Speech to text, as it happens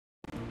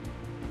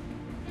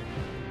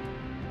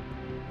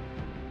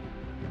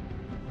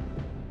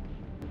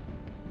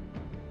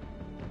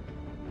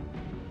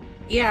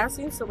Yeah, I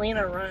seen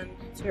Selena run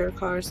to her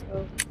car,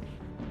 so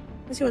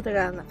let's see what they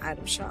got in the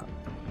item shop.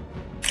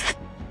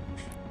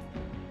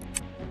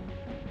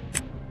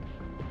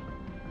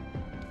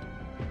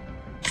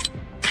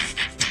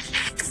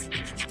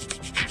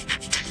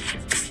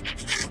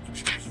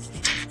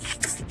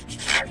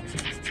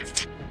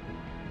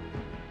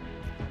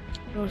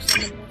 Oh,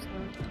 somebody else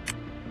on.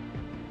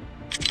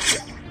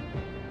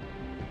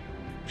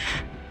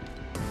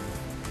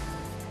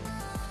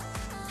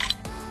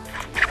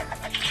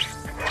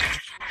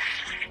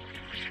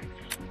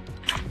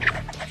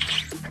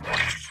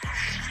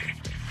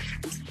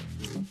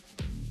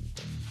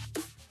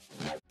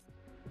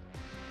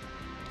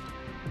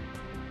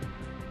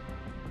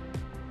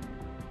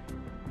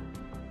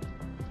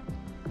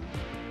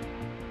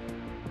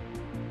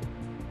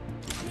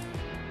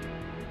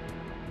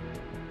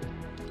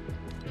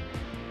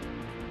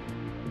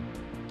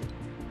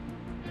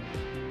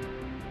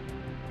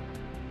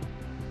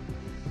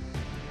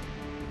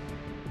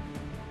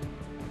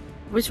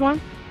 Which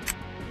one?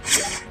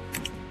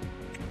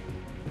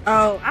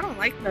 Oh, I don't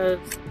like those.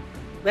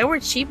 They were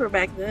cheaper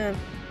back then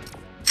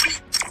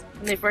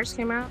when they first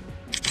came out.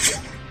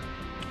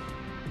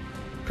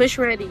 Push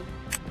ready,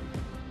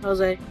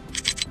 Jose.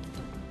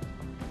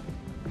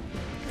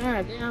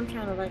 God damn, I'm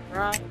trying to like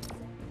ride.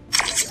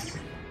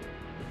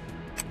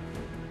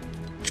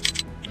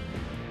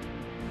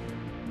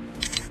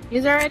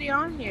 He's already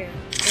on here.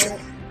 So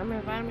I'm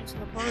inviting him to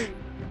the party.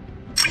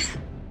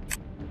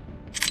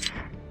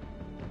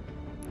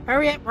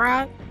 Hurry up,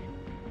 Rod.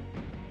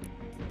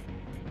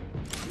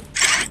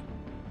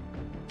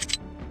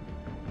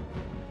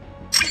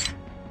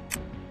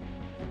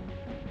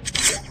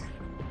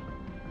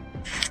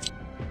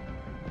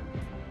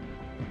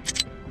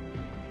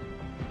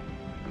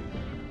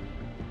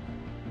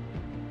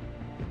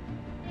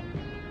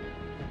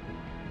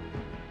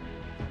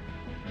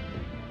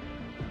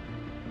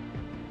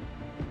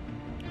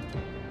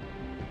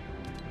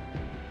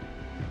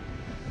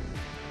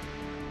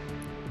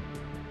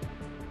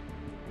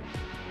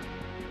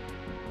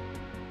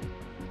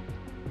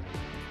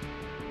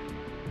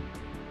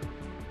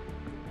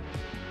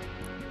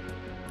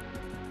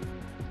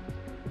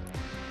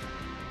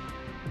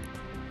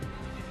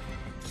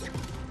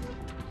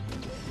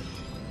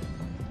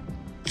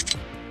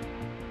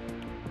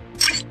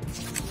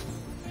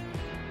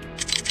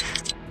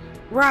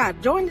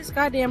 Rod, join this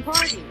goddamn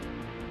party.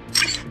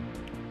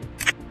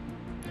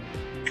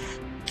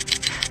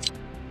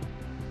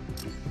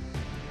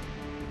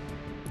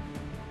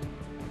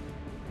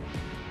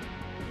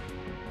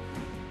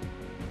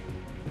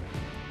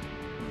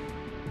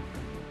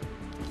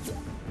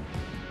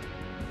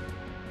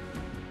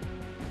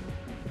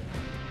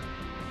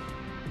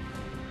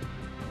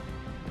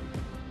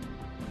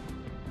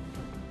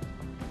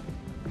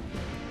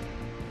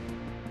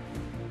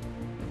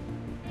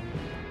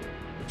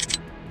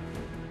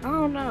 I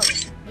don't know.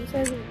 It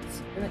says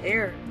it's in the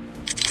air.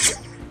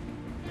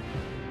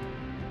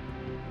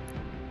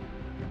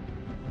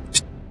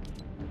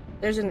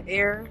 There's an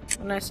error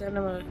when I send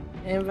him an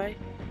invite.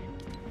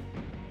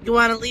 You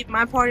want to leave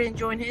my party and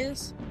join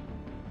his?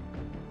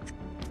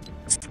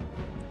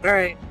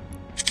 Alright.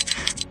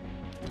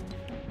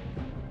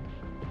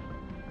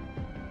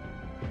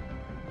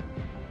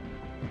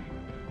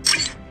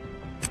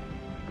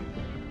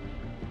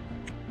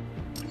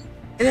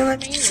 It didn't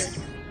let me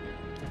either.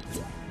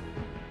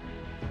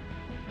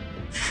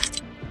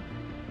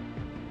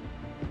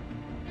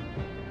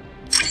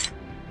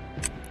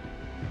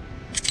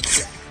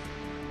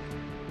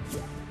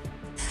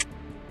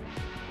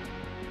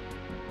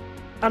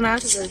 Oh, no, I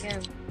have to do it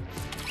again.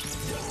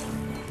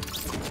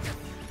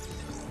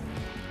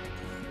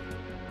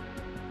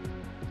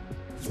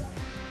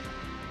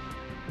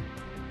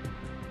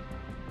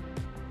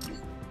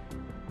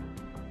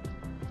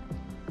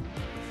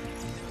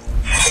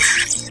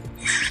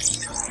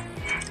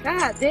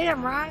 God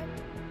damn, Ryan.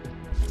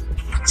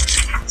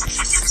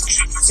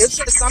 It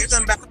said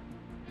something about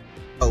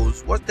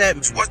those. What's that?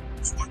 What?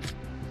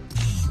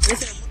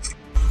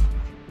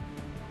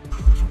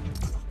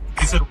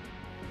 Is it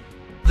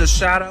the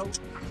shadow?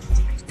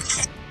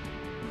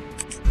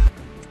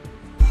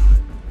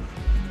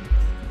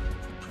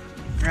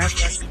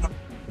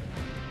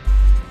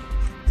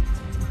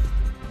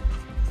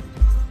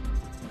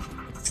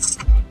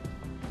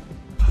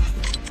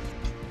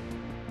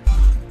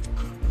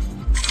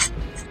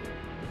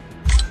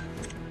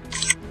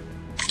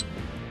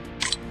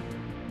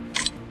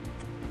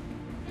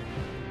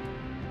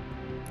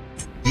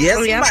 Yes,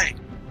 Oh, yeah. ma'am.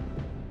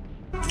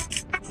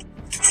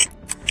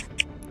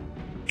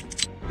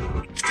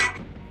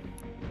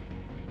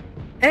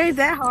 It ain't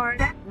that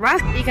hard. Ross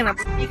speaking of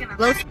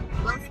low.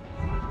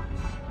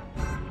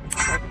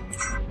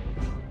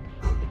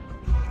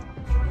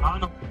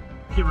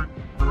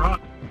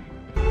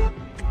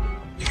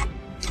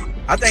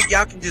 I think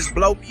y'all can just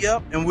blow me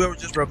up and we'll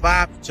just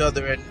revive each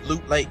other at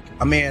Loot Lake.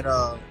 I mean,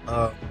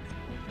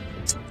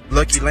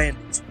 Lucky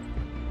Landing.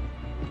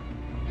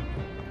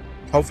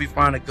 Hopefully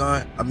find a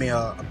gun. I mean,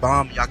 a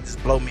bomb. Y'all can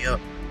just blow me up.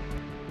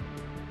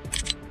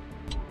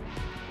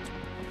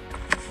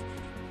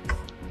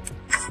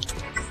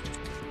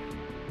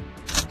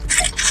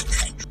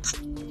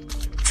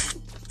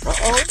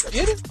 Oh,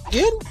 get it,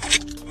 get it.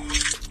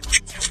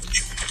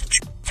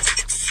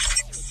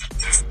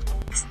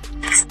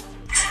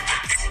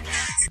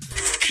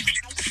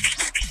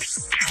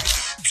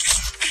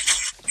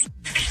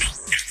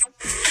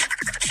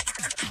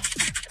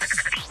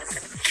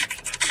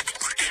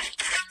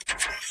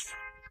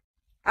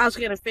 I was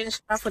gonna finish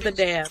off with a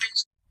dab.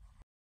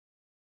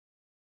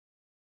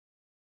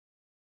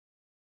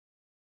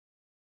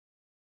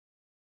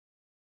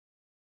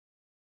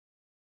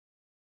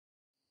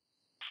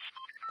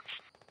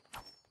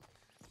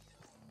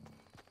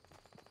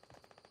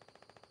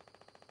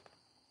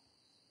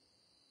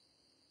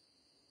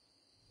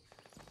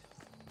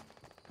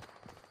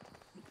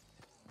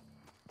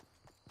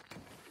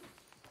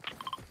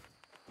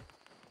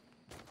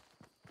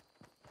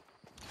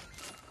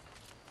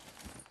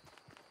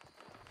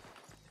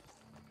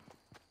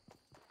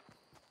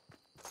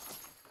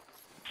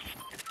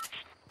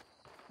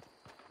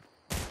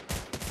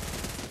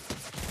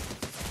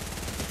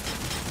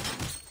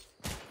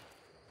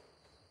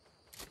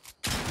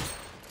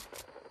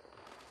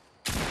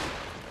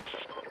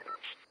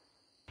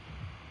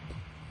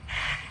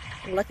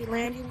 Lucky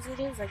landings it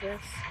is, I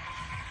guess.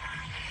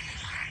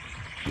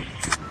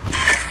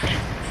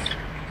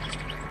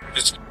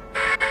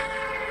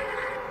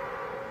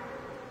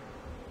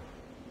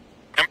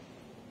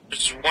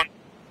 There's one.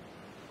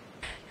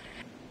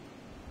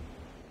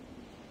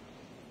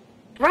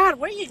 Rod,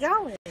 where you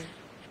going?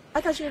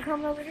 I thought you were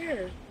coming over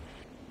here.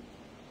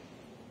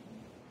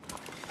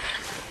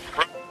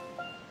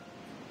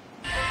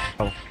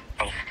 Oh,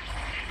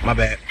 my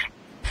bad.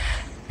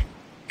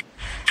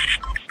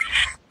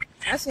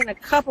 I seen a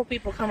couple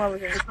people come over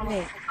here.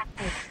 Hey.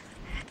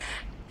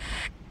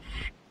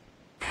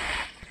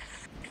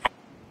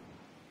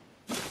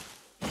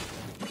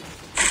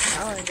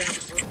 I ain't got it.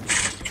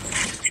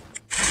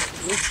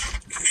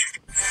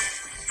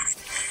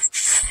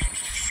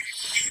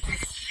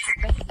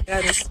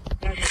 Got it.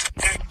 Got it.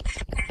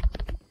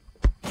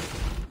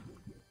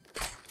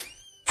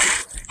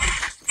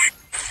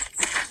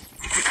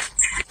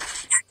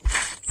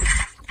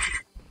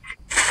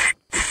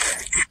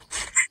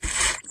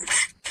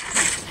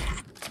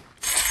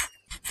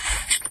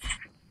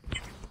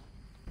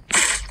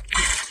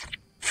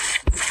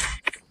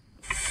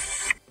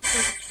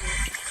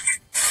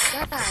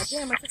 God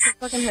damn, I took the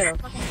fucking hit off.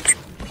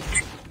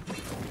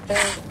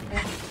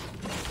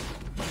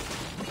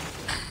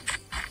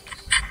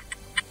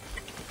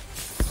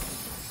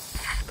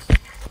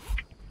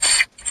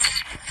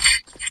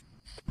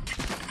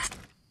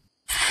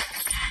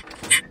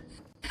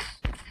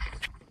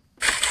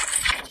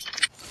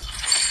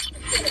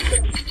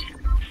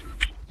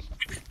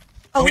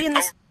 Oh, we in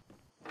this.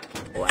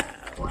 Wow.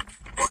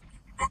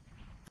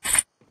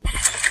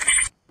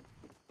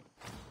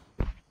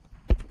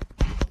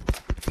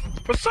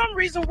 For some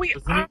reason, we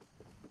always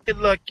get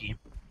lucky.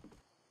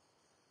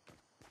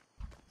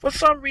 For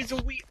some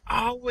reason, we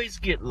always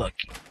get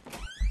lucky.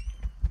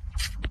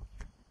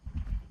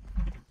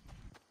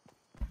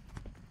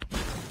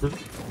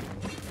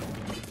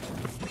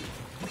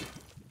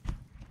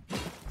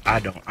 I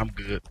don't. I'm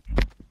good.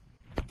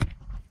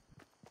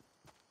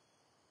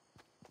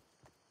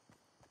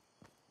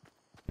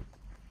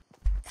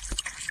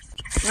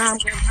 Nah, I'm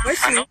good.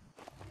 Where's you?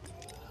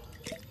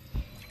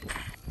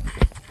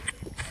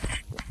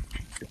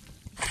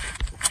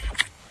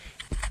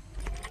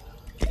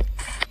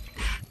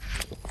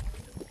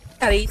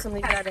 Gotta eat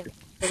something. Gotta go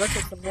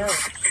take some milk.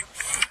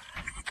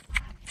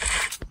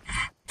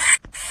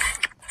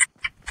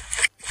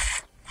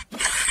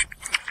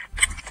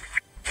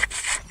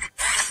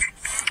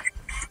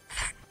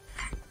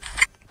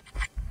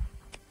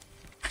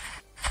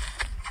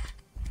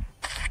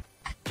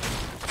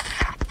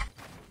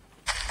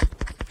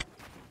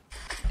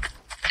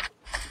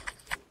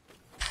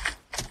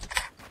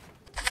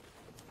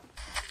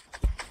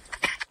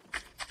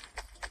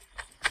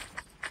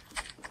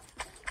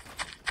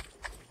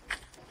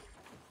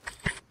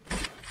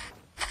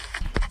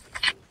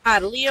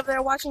 Lee over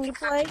there watching you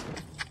play?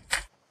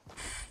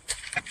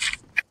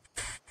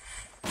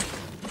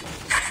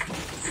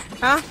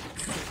 Huh?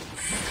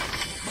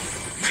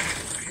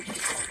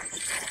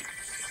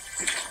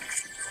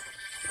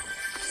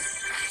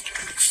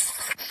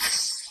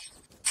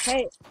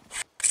 Hey,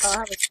 I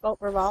have a scope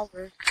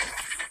revolver.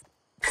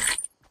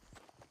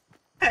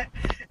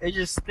 They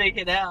just stick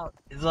it out.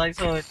 It's like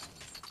so it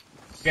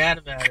forgot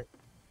about it.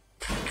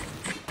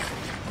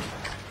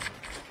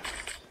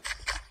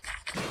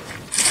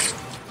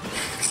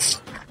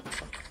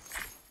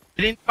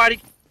 Did anybody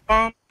get a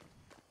bomb?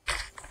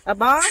 A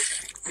bomb?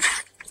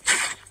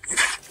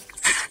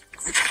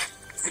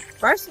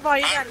 First of all,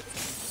 you gotta.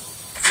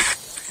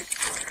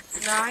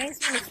 No, I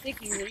ain't seen the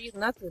stickies or use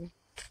nothing.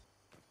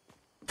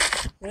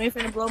 You ain't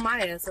finna blow my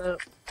ass up.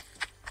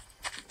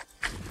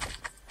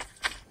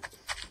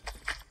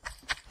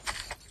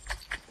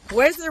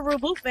 Where's the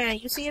reboot van?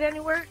 You see it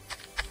anywhere?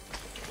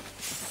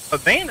 A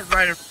van is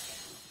right in.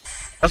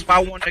 That's why I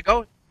wanted to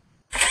go.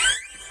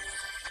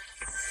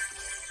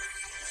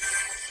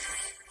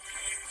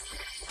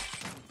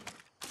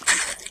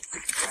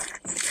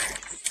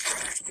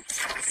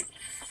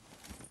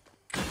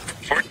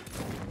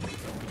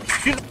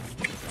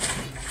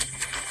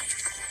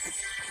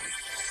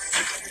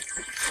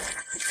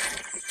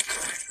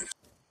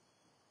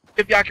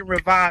 If y'all can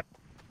revive.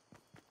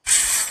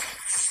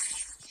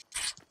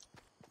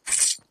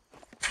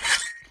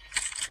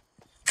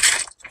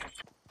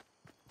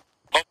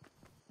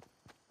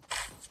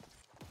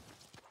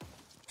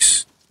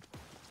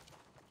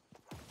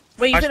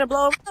 Wait, you finna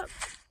blow him up?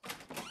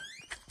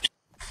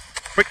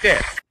 Quick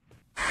there.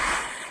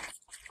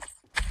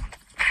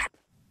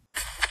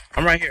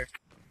 I'm right here.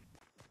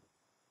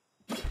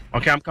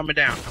 Okay, I'm coming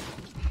down.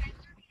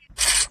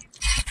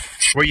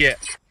 Where you at?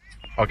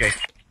 Okay.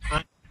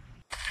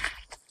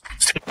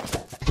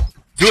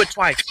 Do it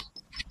twice.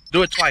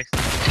 Do it twice.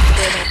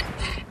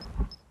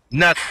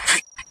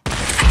 Nothing.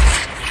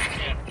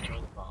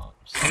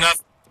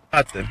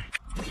 Nothing.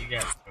 You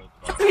gotta throw the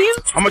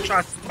bombs. I'm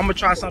gonna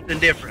try something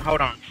different.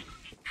 Hold on.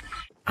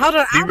 Hold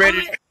on. Be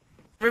ready.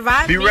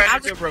 Revive Be me.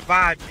 ready to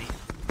revive me.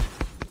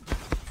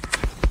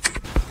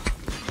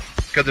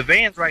 Cause the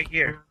van's right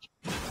here.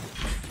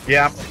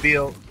 Yeah, I'm gonna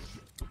build.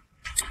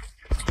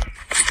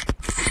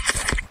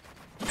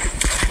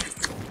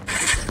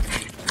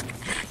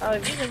 Oh,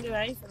 if you can do it,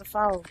 I ain't finna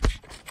fall.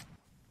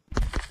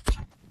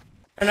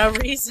 For no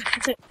reason.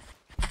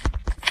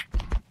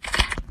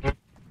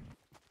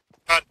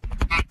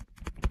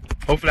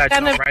 Hopefully I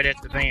jump right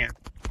at the van.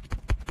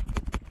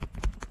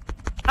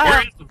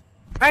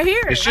 Right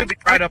here. It should be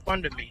right up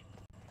under me.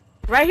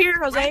 Right here,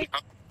 Jose.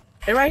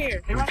 They're right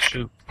here. Oh,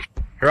 shoot.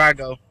 Here I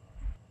go.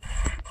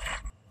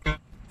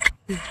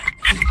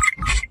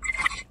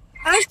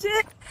 Oh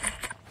shit.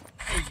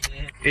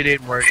 It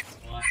didn't work.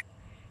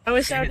 I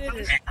wish I did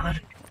it.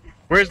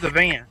 Where's the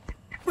van?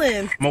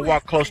 Lynn. I'm gonna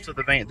walk close to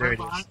the van. There it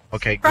is.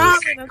 Okay, good.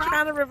 Robin, I'm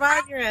trying to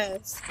revive your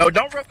ass. Oh,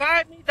 don't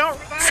revive me. Don't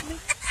revive me.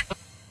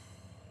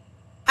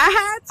 I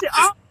had to.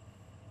 Oh.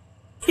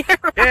 You're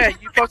right. Yeah,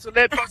 you supposed to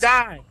let me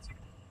die.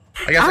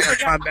 I guess I gotta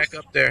climb back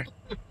up there.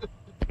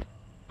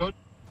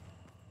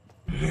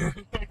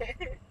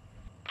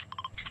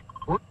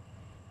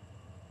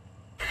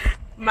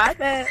 My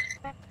bad.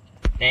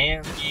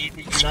 Damn, did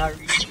you not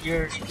reach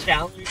your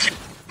challenge?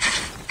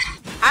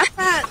 I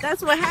thought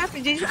that's what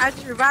happened. I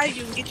just revived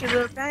you and get your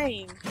little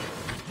thing.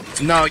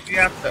 No, you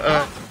have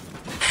to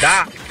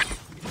die.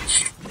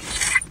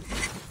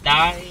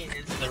 Die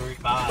is the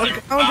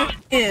revive.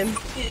 In.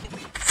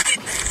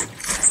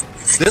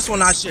 This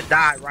one I should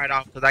die right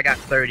off because I got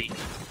 30.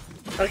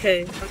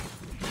 Okay.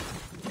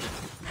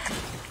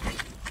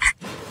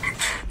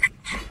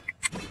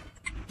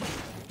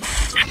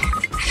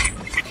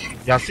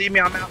 Y'all see me?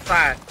 I'm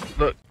outside.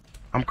 Look,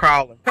 I'm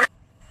crawling.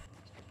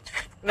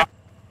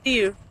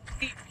 You.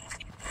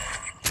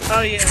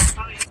 Oh yeah.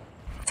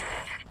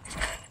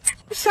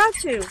 Who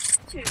shot you?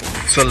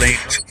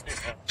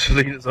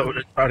 Selena's over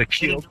there trying to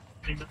kill.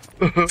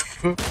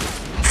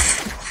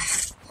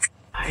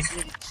 I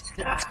didn't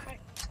die.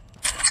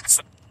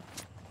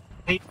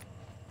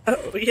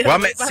 Oh yeah. Well,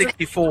 I'm at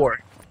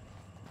 64.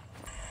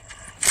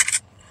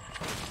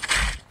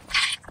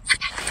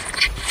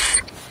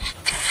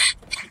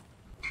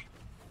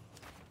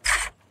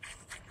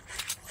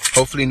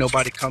 Hopefully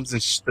nobody comes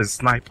and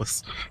snipe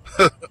us.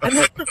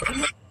 I'm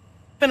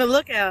keeping a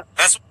lookout.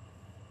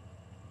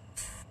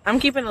 I'm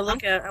keeping a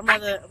lookout. I'm by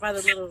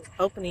the little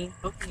opening.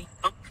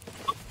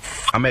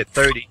 I'm at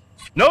 30.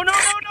 No, don't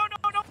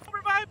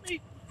revive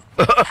me.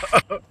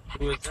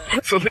 Who is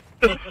that?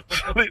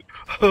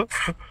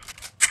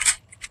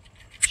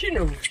 She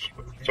knew what she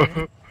was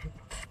doing.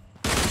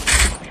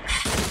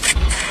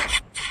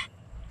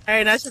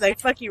 Alright, now should I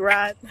fuck you,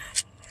 Rod?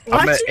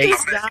 I'm at 8.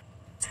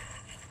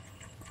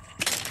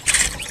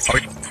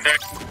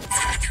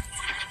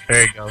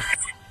 There you go.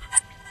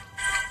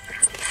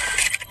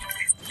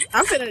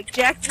 I'm finna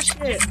jack your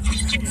shit.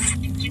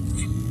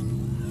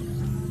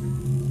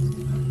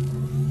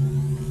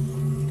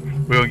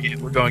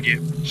 We're gonna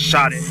get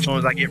shot at as soon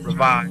as I get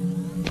revived.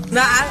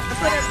 Nah, I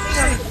put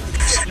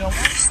everything on.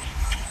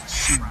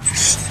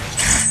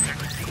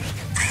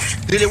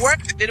 Did it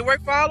work? Did it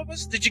work for all of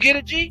us? Did you get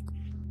a G?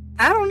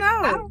 I don't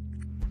know.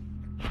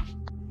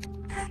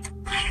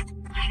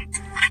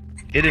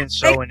 It didn't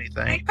show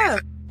anything.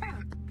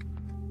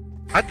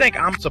 I think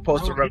I'm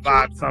supposed to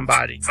revive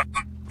somebody.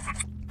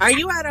 Are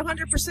you at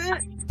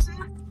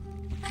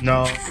 100%?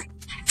 No. No,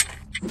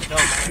 you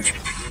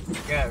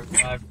gotta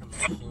revive from the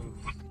machine.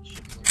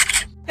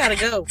 Gotta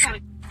go.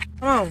 Come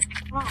on.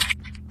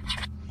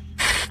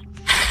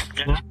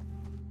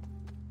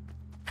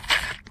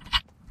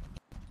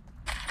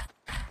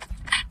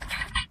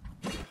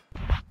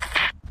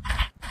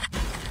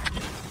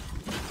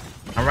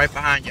 I'm right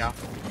behind y'all.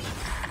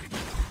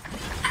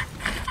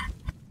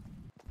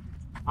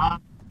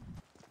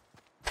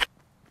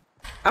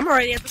 I'm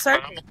already at the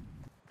circle.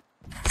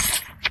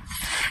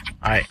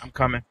 Alright, I'm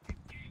coming.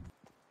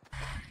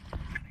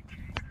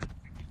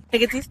 I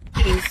get these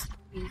keys.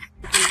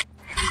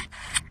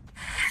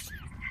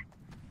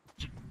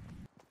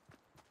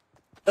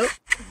 Oh.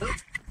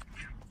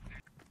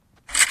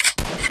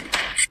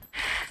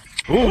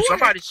 Ooh,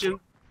 somebody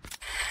shoot.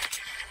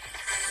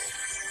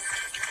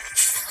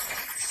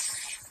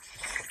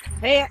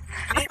 Hey,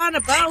 I found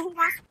a bow. Who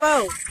wants a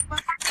bow?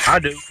 I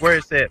do. Where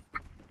is that?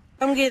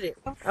 Come get it.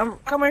 Come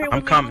here I'm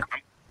with coming.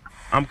 me.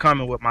 I'm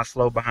coming with my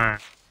slow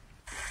behind.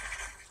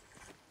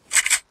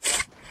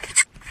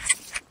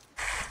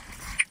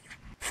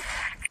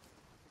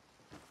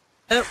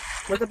 Up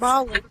with the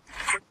ball.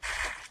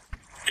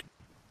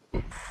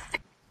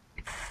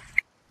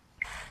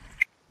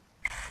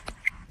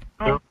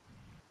 Oh,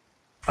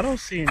 I don't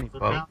see any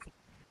boat.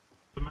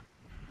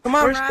 Come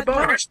on, Where's Rod. the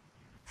boat?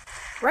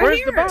 Right Where's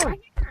here. the boat?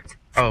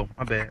 Oh,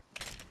 my bad.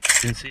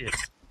 Didn't see it.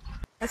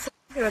 I said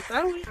you're gonna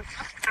throw it.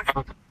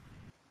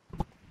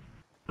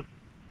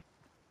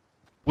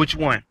 Which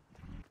one?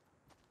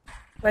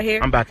 Right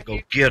here. I'm about to go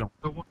get him.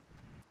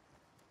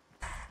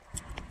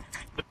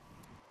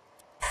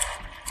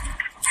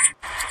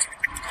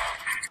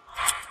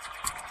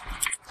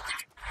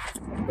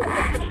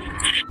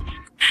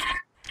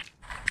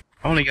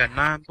 I only got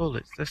 9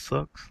 bullets. That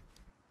sucks.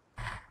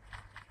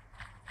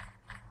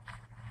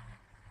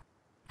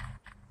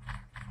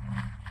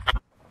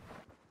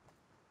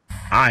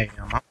 I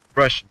am. I'm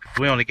rushing because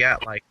we only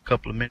got like a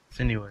couple of minutes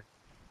anyway.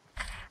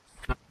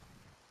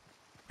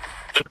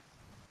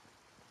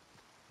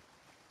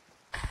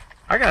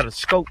 I got a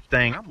scope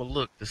thing. I'm gonna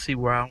look to see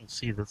where I don't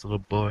see this little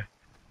boy.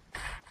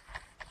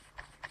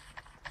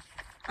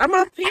 I'm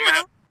up here.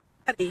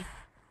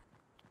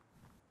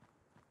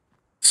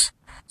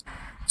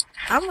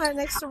 I'm right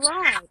next to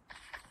Rod.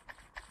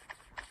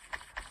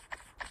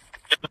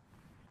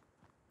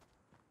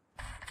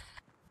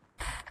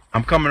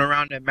 I'm coming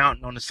around that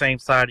mountain on the same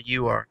side of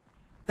you are.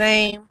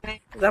 Same.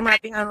 Cause I'm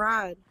right behind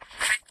Rod.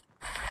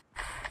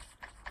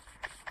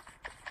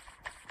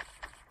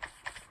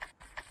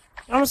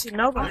 I don't see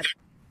nobody.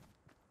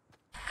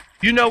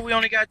 You know we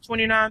only got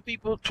 29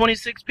 people,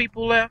 26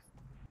 people left?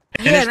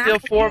 And Yeah, there's still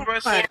 4 of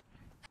us?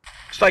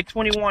 It's like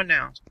 21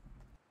 now.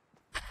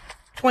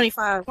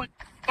 25.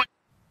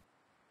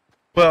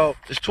 Well,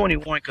 it's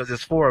 21 because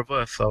there's 4 of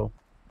us, so.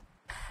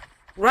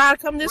 Rod,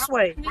 come this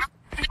way.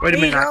 Wait a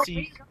minute, I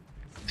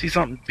see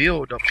something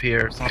build up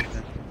here or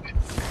something.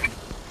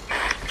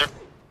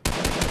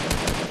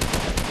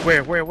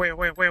 Where? Oh,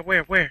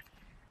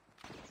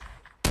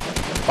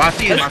 I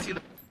see him. I see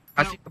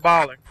the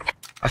baller.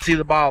 I see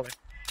the baller.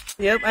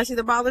 Yep, I see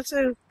the baller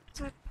too.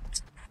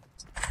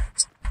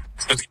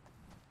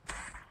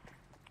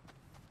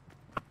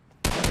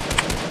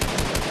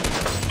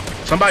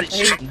 Somebody's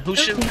shooting. Who's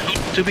shooting?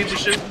 2 people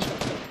shooting?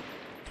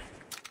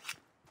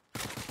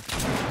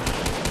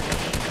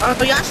 Oh,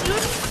 y'all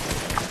shooting?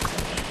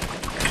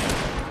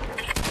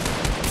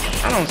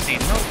 I don't see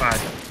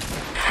nobody.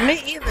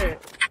 Me either.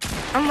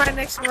 I'm right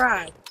next to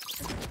Rod.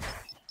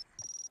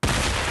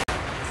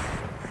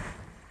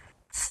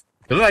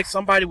 It looked like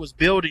somebody was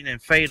building in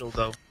Fatal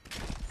though.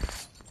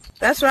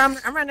 That's where I'm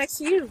right next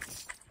to you.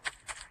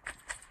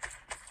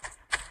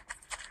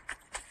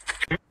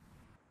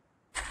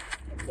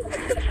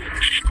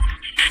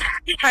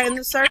 Right in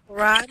the circle,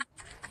 Rod.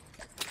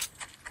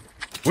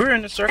 We're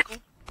in the circle.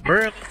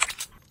 Barely.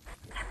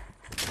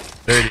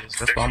 There it is.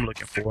 That's what I'm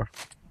looking for.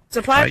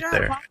 Supply right drop?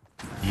 there.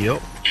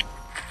 Yep.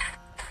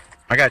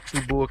 I got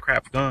 2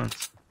 bullcrap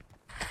guns.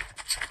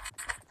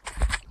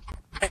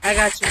 I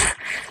got you.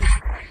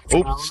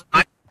 Oops.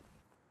 I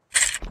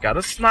got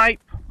a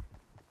snipe.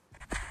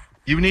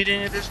 You need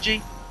any of this,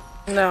 G?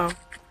 No.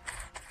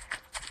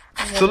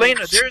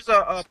 Selena, there's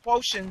a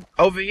potion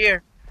over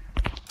here.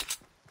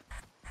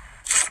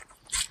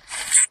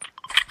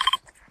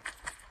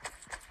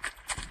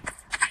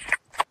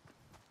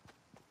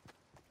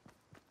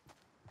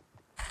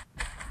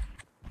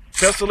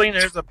 Tell Selena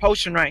there's a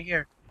potion right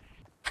here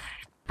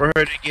for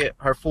her to get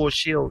her full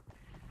shield.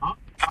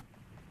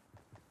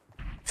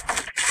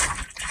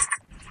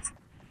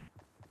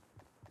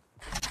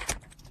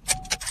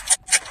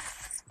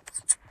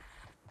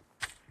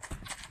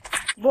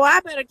 Boy,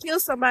 I better kill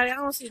somebody. I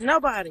don't see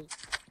nobody.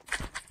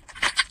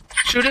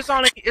 Shoot, it's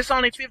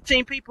only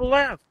 15 people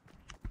left.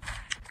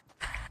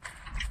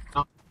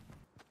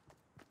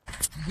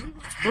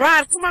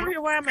 Rod, come over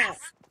here where I'm at.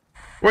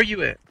 Where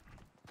you at?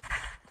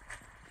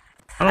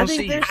 I don't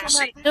see you. There's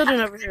somebody building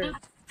over here.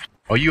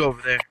 Oh, you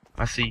over there.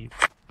 I see you.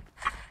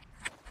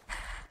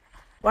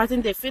 Well, I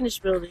think they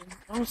finished building.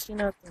 I don't see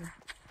nothing.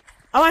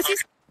 Oh, I see.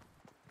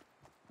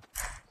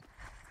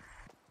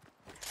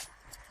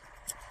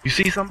 You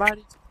see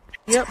somebody?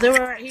 Yep, they were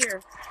right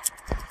here.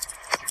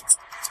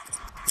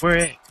 Where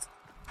at?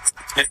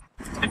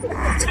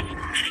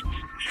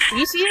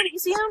 You see him? You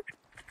see him?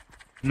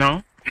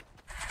 No.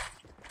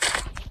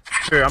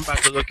 Here, I'm about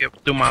to look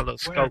at through my little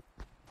scope.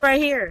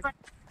 Right here.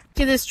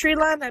 See this tree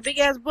line? That big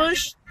ass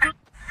bush?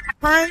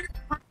 Pine?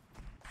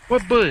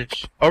 What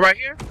bush? Oh, right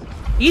here?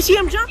 You see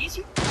him jump?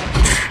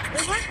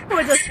 They're running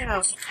towards us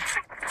now.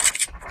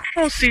 I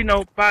don't see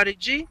nobody,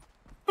 G.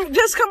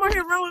 Just come over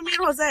here, run with me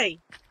and Jose.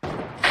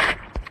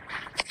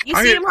 You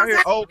see him,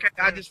 Jose? Oh, okay,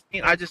 I just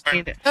seen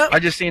it. Oh. I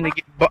just seen it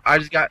get. I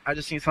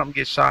just seen something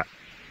get shot.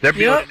 They're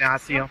building now. I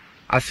see them.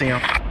 I see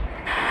them.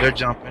 They're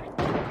jumping.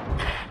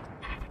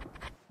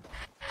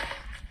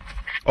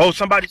 Oh,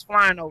 somebody's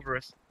flying over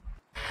us.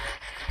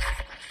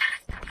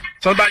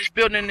 Somebody's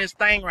building this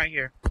thing right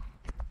here.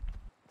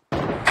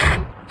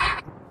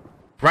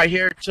 Right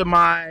here to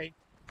my...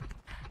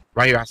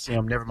 Right here, I see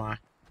him. Never mind.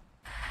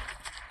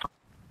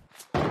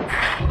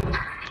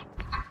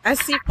 I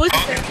see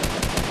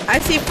footsteps. I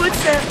see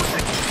footsteps.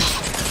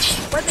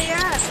 Where they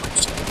at?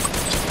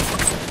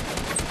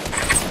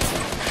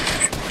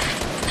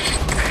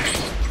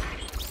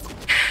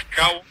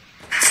 Go.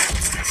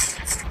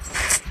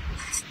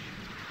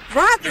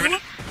 Rod, there's one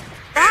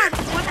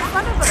in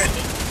front of us.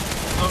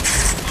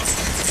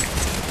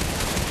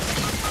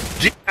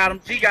 G got him.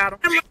 G got him.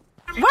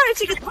 Why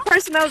did you get the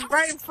person that was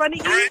right in front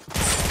of you?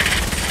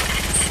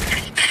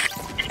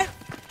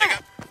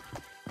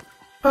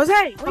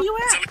 Jose, where you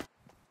at?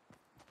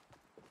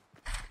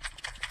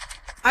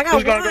 I got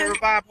Who's one. gonna go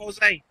revive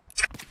Jose?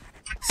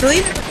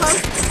 Selena the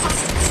post.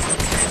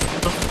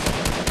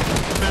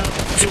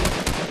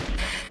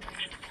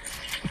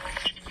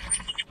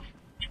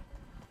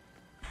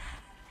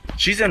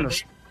 She's in the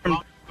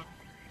storm.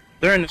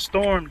 They're in the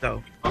storm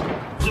though. Where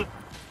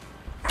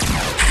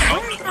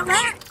y'all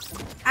at?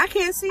 I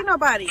can't see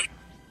nobody.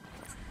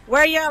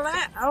 Where y'all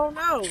at? I don't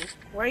know.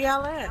 Where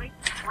y'all at?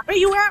 Where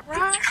you at,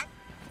 Rod?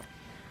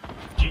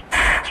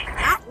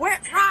 Rod,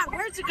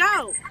 where'd you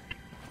go?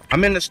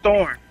 I'm in the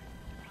storm.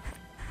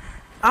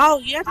 Oh,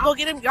 you have to go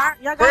get him. Y'all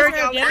Where are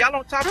got y'all? Y'all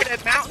on top of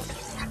that mountain?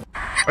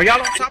 Are y'all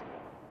on top?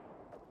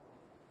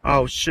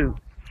 Oh shoot!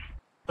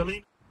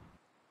 I'm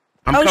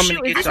coming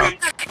to get y'all.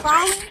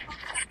 Falling?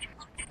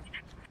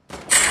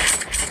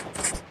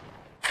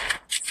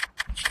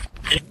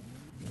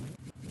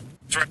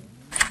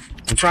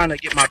 I'm trying to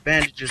get my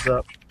bandages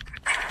up.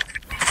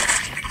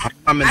 I'm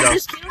coming I though.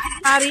 just killed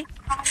somebody.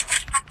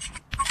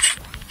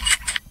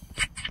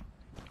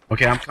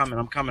 Okay, I'm coming.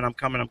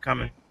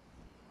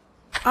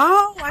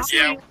 Oh, I see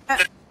you.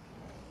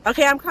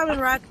 Okay, I'm coming,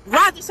 Rod.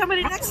 Rod, there's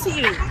somebody next to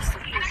you.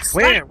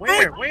 Where?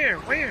 Where?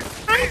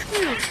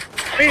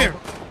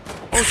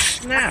 Oh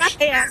snap!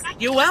 Yeah,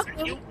 you're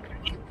welcome.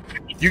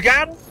 You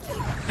got him?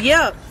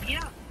 Yep.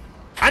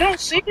 I don't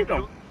see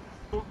them.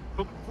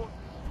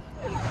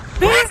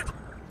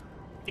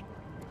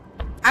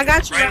 I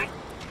got you, Rod.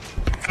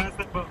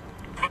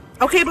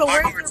 Okay, but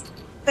where's your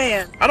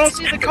fan? I don't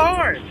see the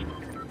card.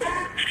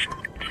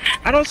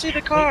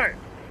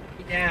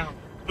 Down.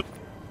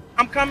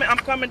 I'm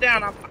coming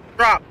down.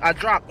 I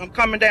dropped. I'm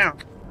coming down.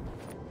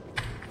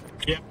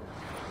 Yeah.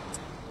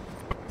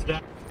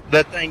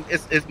 The thing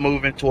is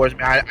moving towards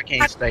me. I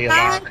can't stay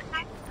alive.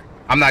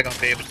 I'm not gonna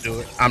be able to do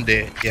it. I'm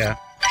dead. Yeah.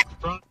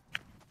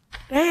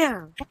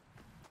 Damn.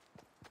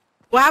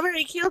 Well, I've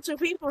already killed 2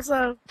 people,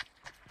 so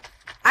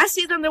I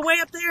see them. They're way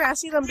up there. I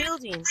see them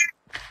building.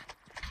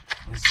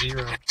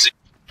 0.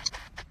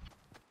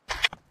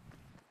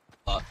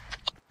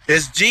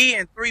 It's G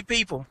and 3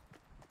 people.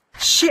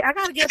 Shit, I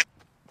gotta get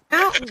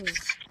mountain.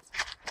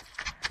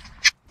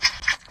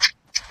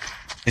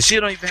 And she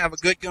don't even have a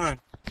good gun.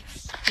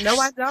 No,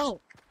 I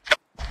don't.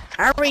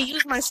 I already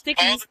used my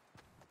stickies.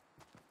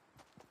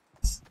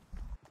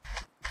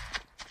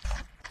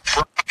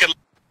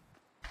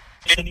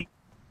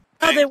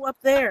 Oh, they were up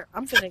there.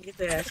 I'm finna get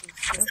their asses.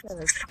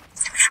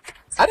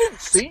 I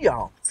didn't see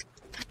y'all.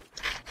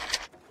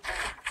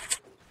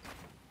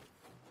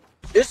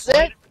 It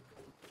said.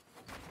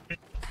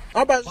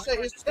 I'm about to say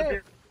it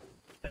said.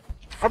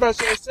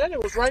 It said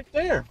it was right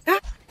there. God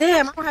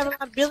damn, I don't have a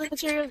lot of building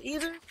materials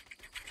either.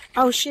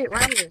 Oh shit,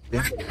 right here.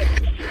 Yeah.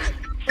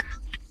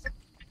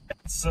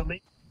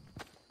 Silly.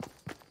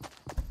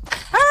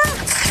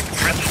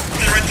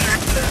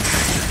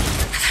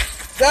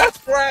 That's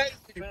crazy.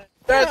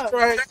 That's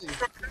crazy.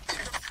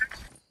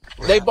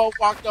 They both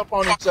walked up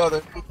on each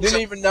other.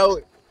 Didn't even know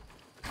it.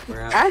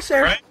 I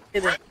sure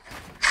did it.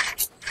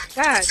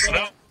 God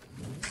damn.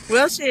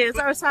 Well, shit, it's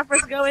always time for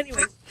us to go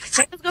anyway.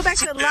 Let's go back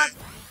to the lobby.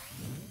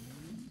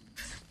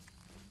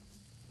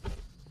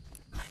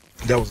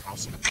 That was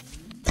awesome.